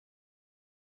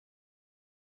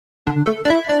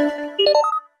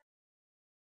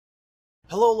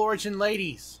Hello lords and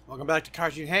ladies, welcome back to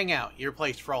Cartoon Hangout, your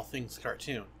place for all things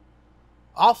cartoon.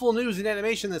 Awful news in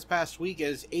animation this past week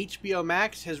as HBO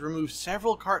Max has removed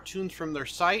several cartoons from their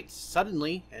site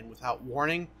suddenly and without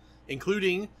warning,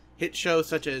 including hit shows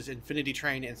such as Infinity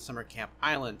Train and Summer Camp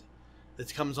Island.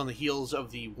 This comes on the heels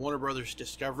of the Warner Bros.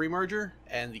 Discovery merger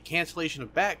and the cancellation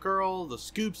of Batgirl, the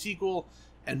Scoob sequel,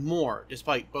 and more,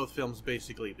 despite both films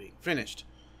basically being finished.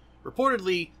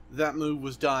 Reportedly, that move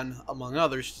was done, among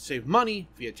others, to save money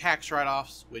via tax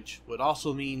write-offs, which would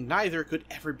also mean neither could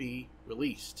ever be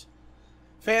released.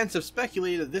 Fans have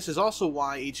speculated that this is also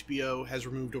why HBO has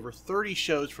removed over 30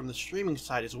 shows from the streaming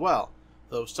site as well,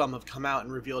 though some have come out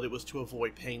and revealed it was to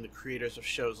avoid paying the creators of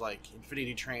shows like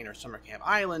Infinity Train or Summer Camp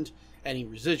Island any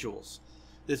residuals.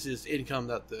 This is income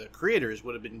that the creators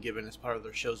would have been given as part of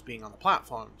their shows being on the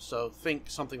platform, so think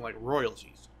something like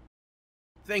royalties.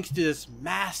 Thanks to this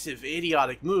massive,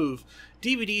 idiotic move,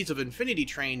 DVDs of Infinity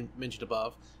Train, mentioned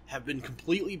above, have been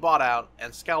completely bought out,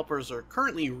 and scalpers are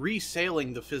currently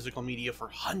reselling the physical media for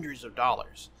hundreds of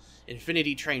dollars.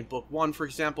 Infinity Train Book 1, for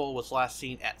example, was last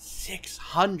seen at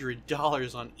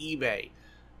 $600 on eBay.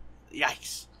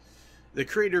 Yikes. The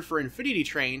creator for Infinity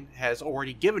Train has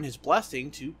already given his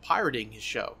blessing to pirating his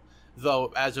show,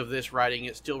 though as of this writing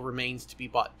it still remains to be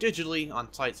bought digitally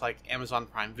on sites like Amazon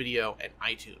Prime Video and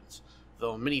iTunes,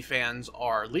 though many fans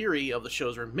are leery of the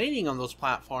shows remaining on those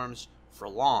platforms for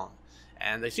long.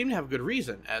 And they seem to have good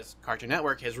reason, as Cartoon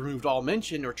Network has removed all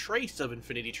mention or trace of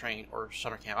Infinity Train or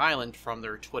Summer Camp Island from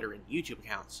their Twitter and YouTube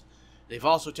accounts. They've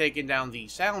also taken down the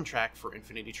soundtrack for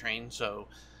Infinity Train, so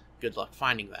good luck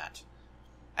finding that.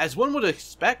 As one would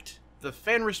expect, the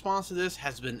fan response to this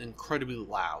has been incredibly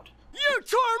loud. You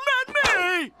torment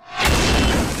me!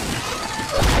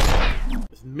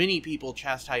 With many people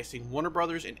chastising Warner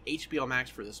Bros. And HBO Max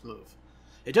for this move.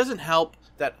 It doesn't help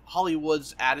that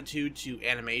Hollywood's attitude to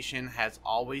animation has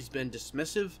always been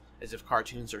dismissive, as if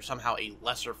cartoons are somehow a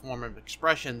lesser form of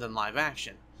expression than live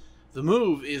action. The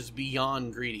move is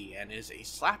beyond greedy and is a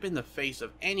slap in the face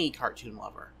of any cartoon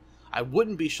lover. I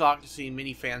wouldn't be shocked to see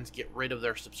many fans get rid of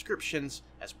their subscriptions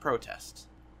as protests.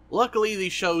 Luckily,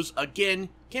 these shows, again,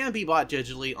 can be bought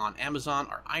digitally on Amazon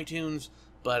or iTunes,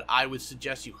 but I would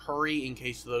suggest you hurry in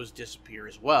case those disappear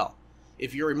as well.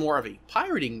 If you're in more of a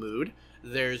pirating mood,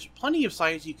 there's plenty of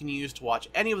sites you can use to watch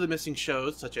any of the missing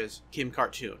shows, such as Kim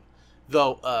Cartoon.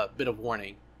 Though, bit of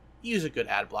warning, use a good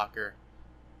ad blocker.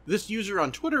 This user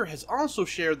on Twitter has also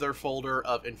shared their folder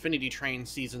of Infinity Train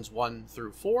Seasons 1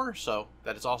 through 4, so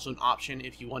that is also an option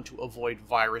if you want to avoid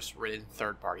virus-ridden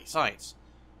third-party sites.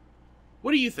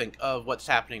 What do you think of what's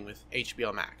happening with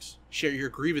HBO Max? Share your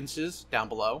grievances down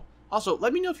below. Also,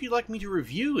 let me know if you'd like me to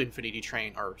review Infinity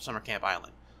Train or Summer Camp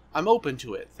Island. I'm open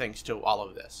to it, thanks to all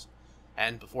of this.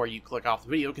 And before you click off the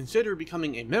video, consider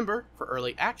becoming a member for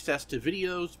early access to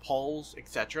videos, polls,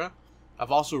 etc.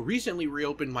 I've also recently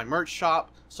reopened my merch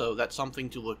shop, so that's something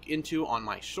to look into on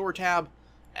my store tab.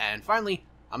 And finally,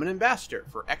 I'm an ambassador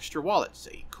for Extra Wallets,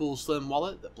 a cool slim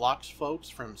wallet that blocks folks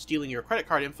from stealing your credit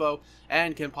card info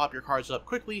and can pop your cards up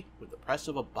quickly with the press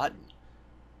of a button.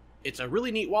 It's a really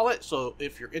neat wallet, so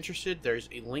if you're interested, there's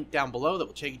a link down below that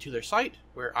will take you to their site,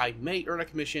 where I may earn a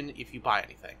commission if you buy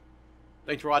anything.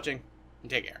 Thanks for watching, and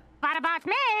take care. What about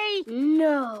me?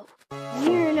 No,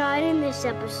 you're not in this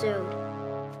episode.